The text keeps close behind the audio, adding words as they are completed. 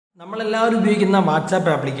നമ്മളെല്ലാവരും ഉപയോഗിക്കുന്ന WhatsApp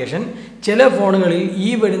application ചില ഫോണുകളിൽ ഈ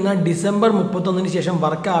വരുന്ന ഡിസംബർ 31-ന് ശേഷം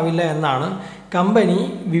വർക്ക് ആവില്ല എന്നാണ് കമ്പനി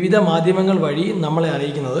വിവിധ മാധ്യമങ്ങൾ വഴി നമ്മളെ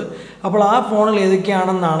അറിയിക്കുന്നത്. അപ്പോൾ ആ ഫോണുകൾ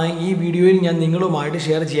ഏതൊക്കെയാണെന്നാണ് ഈ വീഡിയോയിൽ ഞാൻ നിങ്ങളുമായിട്ട്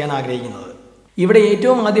ഷെയർ ചെയ്യാൻ ആഗ്രഹിക്കുന്നത്. ഇവിടെ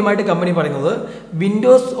ഏറ്റവും ആദ്യമായിട്ട് കമ്പനി പറയുന്നത്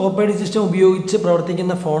വിൻഡോസ് ഓപ്പറേറ്റിംഗ് സിസ്റ്റം ഉപയോഗിച്ച്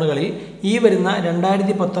പ്രവർത്തിക്കുന്ന ഫോണുകളിൽ ഈ വരുന്ന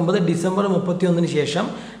 2019 ഡിസംബർ 31-ന് ശേഷം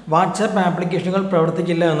വാട്സാപ്പ് ആപ്ലിക്കേഷനുകൾ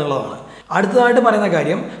പ്രവർത്തിക്കില്ല എന്നുള്ളതാണ്. അടുത്തതായിട്ട് പറയുന്ന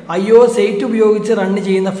കാര്യം iOS 8 ഉപയോഗിച്ച് റൺ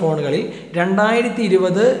ചെയ്യുന്ന ഫോണുകളിൽ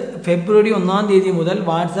 2020 ഫെബ്രുവരി 1-ാം തീയതി മുതൽ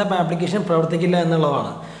വാട്സാപ്പ് ആപ്ലിക്കേഷൻ പ്രവർത്തിക്കില്ല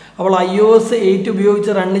എന്നുള്ളതാണ്. അപ്പോൾ iOS 8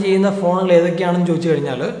 ഉപയോഗിച്ച് റൺ ചെയ്യുന്ന ഫോണുകൾ ഏതൊക്കെയാണെന്ന് ചോദിച്ചു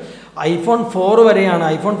കഴിഞ്ഞാൽ iPhone 4 വരെയാണ്.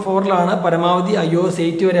 iPhone 4-ലാണ് പരമാവധി iOS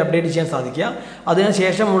 8 വരെ അപ്ഡേറ്റ് ചെയ്യാൻ സാധിക്കുക.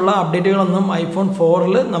 അതിനുശേഷമുള്ള അപ്ഡേറ്റുകളൊന്നും iPhone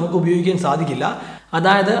 4-ൽ നമുക്ക് ഉപയോഗിക്കാൻ സാധിക്കില്ല.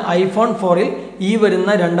 അതായത് iPhone 4-ൽ ഈ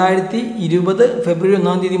വരുന്ന 2020 ഫെബ്രുവരി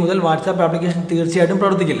 1-ാം തീയതി മുതൽ വാട്സാപ്പ് ആപ്ലിക്കേഷൻ തീർച്ചയായിട്ടും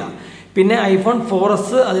പ്രവർത്തിക്കില്ല. പിന്നെ iPhone 4S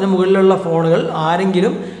അതിന് മുകളിലുള്ള ഫോണുകൾ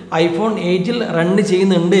ആരെങ്കിലും iPhone 8-ൽ റൺ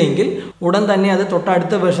ചെയ്യുന്നുണ്ട് എങ്കിൽ ഉടൻ തന്നെ അത്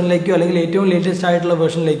തൊട്ടടുത്ത വേർഷനിലേക്കോ അല്ലെങ്കിൽ ഏറ്റവും ലേറ്റസ്റ്റ് ആയിട്ടുള്ള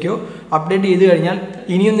വേർഷനിലേക്കോ അപ്ഡേറ്റ് ചെയ്ത് കഴിഞ്ഞാൽ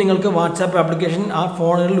ഇനിയും നിങ്ങൾക്ക് വാട്സാപ്പ് ആപ്ലിക്കേഷൻ ആ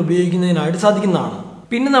ഫോണുകളിൽ ഉപയോഗിക്കുന്നതിനായിട്ട് സാധിക്കുന്നതാണ്.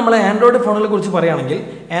 പിന്നെ നമ്മൾ ആൻഡ്രോയിഡ് ഫോണുകളെ കുറിച്ച് പറയുകയാണെങ്കിൽ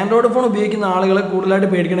ആൻഡ്രോയിഡ് ഫോൺ ഉപയോഗിക്കുന്ന ആളുകളെ കൂടുതലായിട്ട്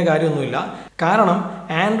പേടിക്കേണ്ട കാര്യമൊന്നുമില്ല. കാരണം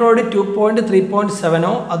ആൻഡ്രോയിഡ്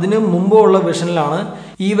 2.3.7 അതിന് മുമ്പോ ഉള്ള വെർഷനിലാണ്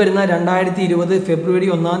ഈ വരുന്ന 2020 ഫെബ്രുവരി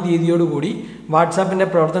 1-ാം തീയതിയോടുകൂടി വാട്സാപ്പിൻ്റെ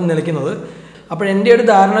പ്രവർത്തനം നിലയ്ക്കുന്നത്. അപ്പോൾ എൻ്റെ ഒരു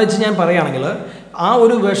ധാരണ വെച്ച് ഞാൻ പറയുകയാണെങ്കിൽ ആ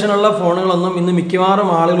ഒരു വേർഷനുള്ള ഫോണുകളൊന്നും ഇന്ന് മിക്കവാറും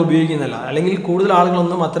ആളുകൾ ഉപയോഗിക്കുന്നില്ല, അല്ലെങ്കിൽ കൂടുതൽ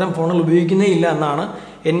ആളുകളൊന്നും അത്തരം ഫോണുകൾ ഉപയോഗിക്കുന്നേ ഇല്ല എന്നാണ്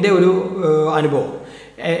എൻ്റെ ഒരു അനുഭവം.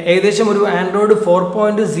 ഏകദേശം ഒരു ആൻഡ്രോയിഡ്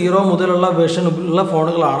 4.0 മുതലുള്ള വേർഷൻ ഉള്ള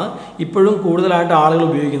ഫോണുകളാണ് ഇപ്പോഴും കൂടുതലായിട്ട് ആളുകൾ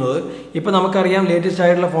ഉപയോഗിക്കുന്നത്. ഇപ്പോൾ നമുക്കറിയാം ലേറ്റസ്റ്റ്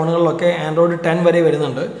ആയിട്ടുള്ള ഫോണുകളിലൊക്കെ ആൻഡ്രോയിഡ് 10 വരെ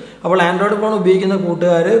വരുന്നുണ്ട്. അപ്പോൾ ആൻഡ്രോയിഡ് ഫോൺ ഉപയോഗിക്കുന്ന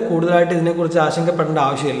കൂട്ടുകാർ കൂടുതലായിട്ട് ഇതിനെക്കുറിച്ച് ആശങ്കപ്പെടേണ്ട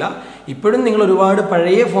ആവശ്യമില്ല. ഇപ്പോഴും നിങ്ങൾ ഒരുപാട്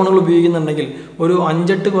പഴയ ഫോണുകൾ ഉപയോഗിക്കുന്നുണ്ടെങ്കിൽ, ഒരു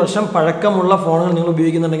 5-8 വർഷം പഴക്കമുള്ള ഫോണുകൾ നിങ്ങൾ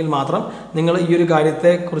ഉപയോഗിക്കുന്നുണ്ടെങ്കിൽ മാത്രം നിങ്ങൾ ഈ ഒരു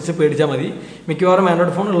കാര്യത്തെക്കുറിച്ച് പേടിച്ചാൽ മതി. മിക്കവാറും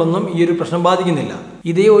ആൻഡ്രോയിഡ് ഫോണുകളൊന്നും ഈ ഒരു പ്രശ്നം ബാധിക്കുന്നില്ല.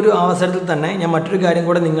 ഇതേ ഒരു അവസരത്തിൽ തന്നെ ഞാൻ മറ്റൊരു കാര്യം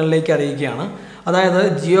കൂടെ നിങ്ങളിലേക്ക് അറിയിക്കുകയാണ്. അതായത്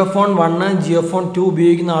ജിയോ ഫോൺ 1, ജിയോ ഫോൺ 2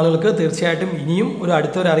 ഉപയോഗിക്കുന്ന ആളുകൾക്ക് തീർച്ചയായിട്ടും ഇനിയും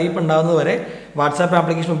അടുത്തൊരു അറിയിപ്പ് ഉണ്ടാകുന്നതുവരെ വാട്സാപ്പ്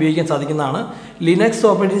ആപ്ലിക്കേഷൻ ഉപയോഗിക്കാൻ സാധിക്കുന്നതാണ്. ലിനക്സ്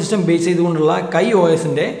ഓപ്പറേറ്റിംഗ് സിസ്റ്റം ബേസ് ചെയ്തുകൊണ്ടുള്ള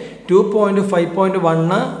iOS-ന്റെ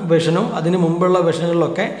 2.5.1 വെർഷനും അതിന് മുമ്പുള്ള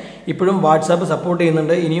വെർഷനുകളിലൊക്കെ ഇപ്പോഴും വാട്സാപ്പ് സപ്പോർട്ട്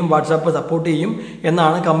ചെയ്യുന്നുണ്ട്. ഇനിയും വാട്സാപ്പ് സപ്പോർട്ട് ചെയ്യും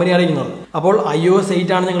എന്നാണ് കമ്പനി അറിയിക്കുന്നത്. അപ്പോൾ iOS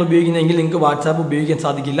 8 ആണ് നിങ്ങൾ ഉപയോഗിക്കുന്നതെങ്കിൽ നിങ്ങൾക്ക് വാട്സാപ്പ് ഉപയോഗിക്കാൻ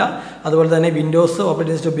സാധിക്കില്ല. അതുപോലെ തന്നെ വിൻഡോസ്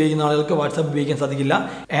ഓപ്പറേറ്റിംഗ് സിസ്റ്റം ഉപയോഗിക്കുന്ന ആളുകൾക്ക് വാട്സാപ്പ് ഉപയോഗിക്കാൻ സാധിക്കില്ല.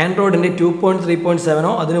 ആൻഡ്രോയിഡിൻ്റെ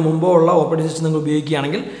 2.3.7 അതിന് മുമ്പോ ഉള്ള ഓപ്പറേറ്റിംഗ് സിസ്റ്റം നിങ്ങൾ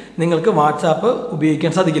ഉപയോഗിക്കുകയാണെങ്കിൽ നിങ്ങൾക്ക് വാട്സാപ്പ്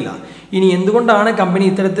ഉപയോഗിക്കാൻ സാധിക്കില്ല. ഇനി എന്തുകൊണ്ടാണ് കമ്പനി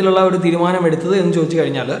ഇത്തരത്തിലുള്ള ഒരു തീരുമാനം എടുത്തത് എന്ന് ചോദിച്ചു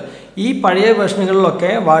കഴിഞ്ഞാൽ ഈ പഴയ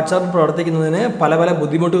വെർഷനുകളിലൊക്കെ വാട്സാപ്പ് പ്രവർത്തിക്കുന്നതിന് പല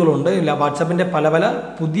ബുദ്ധിമുട്ടുകളുണ്ട്. വാട്സാപ്പിൻ്റെ പല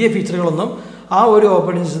പുതിയ ഫീച്ചറുകളൊന്നും ആ ഒരു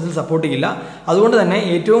ഓപ്പറേറ്റിംഗ് സിസ്റ്റത്തിൽ സപ്പോർട്ട് ചെയ്യില്ല. അതുകൊണ്ട് തന്നെ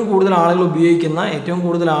ഏറ്റവും കൂടുതൽ ആളുകൾ ഉപയോഗിക്കുന്ന, ഏറ്റവും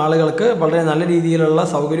കൂടുതൽ ആളുകൾക്ക് വളരെ നല്ല രീതിയിലുള്ള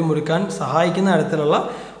സൗകര്യം ഒരുക്കാൻ സഹായിക്കുന്ന തരത്തിലുള്ള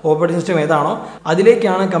ഓപ്പറേറ്റിംഗ് സിസ്റ്റം ഏതാണോ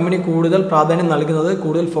അതിലേക്കാണ് കമ്പനി കൂടുതൽ പ്രാധാന്യം നൽകുന്നത്,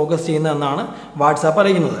 കൂടുതൽ ഫോക്കസ് ചെയ്യുന്നതെന്നാണ് വാട്സാപ്പ്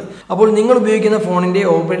അറിയിക്കുന്നത്. അപ്പോൾ നിങ്ങൾ ഉപയോഗിക്കുന്ന ഫോണിൻ്റെ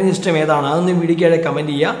ഓപ്പറേറ്റിംഗ് സിസ്റ്റം ഏതാണ് അതൊന്ന് വീഡിയോയ്ക്കായി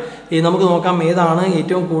കമൻറ്റ് ചെയ്യുക. നമുക്ക് നോക്കാം ഏതാണ്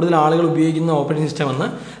ഏറ്റവും കൂടുതൽ ആളുകൾ ഉപയോഗിക്കുന്ന ഓപ്പറേറ്റിംഗ് സിസ്റ്റം എന്ന്.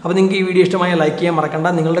 അപ്പോൾ നിങ്ങൾക്ക് ഈ വീഡിയോ ഇഷ്ടമായ ലൈക്ക് ചെയ്യാൻ മറക്കണ്ട,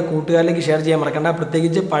 നിങ്ങളുടെ കൂട്ടുകാരിലേക്ക് ഷെയർ ചെയ്യാൻ മറക്കണ്ട,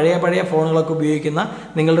 പ്രത്യേകിച്ച് പഴയ ഫോണുകളൊക്കെ ഉപയോഗിക്കുന്ന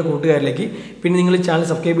നിങ്ങളുടെ കൂട്ടുകാരിലേക്ക്. പിന്നെ നിങ്ങൾ ചാനൽ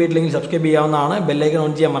സബ്സ്ക്രൈബ് ചെയ്തിട്ടില്ലെങ്കിൽ സബ്സ്ക്രൈബ് ചെയ്യാവുന്നതാണ്. ബെല്ലൈക്കൺ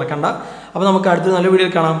ഓൺ ചെയ്യാൻ മറക്കണ്ട. അപ്പോൾ നമുക്ക് അടുത്ത നല്ല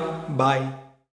വീഡിയോയിൽ കാണാം. ബൈ.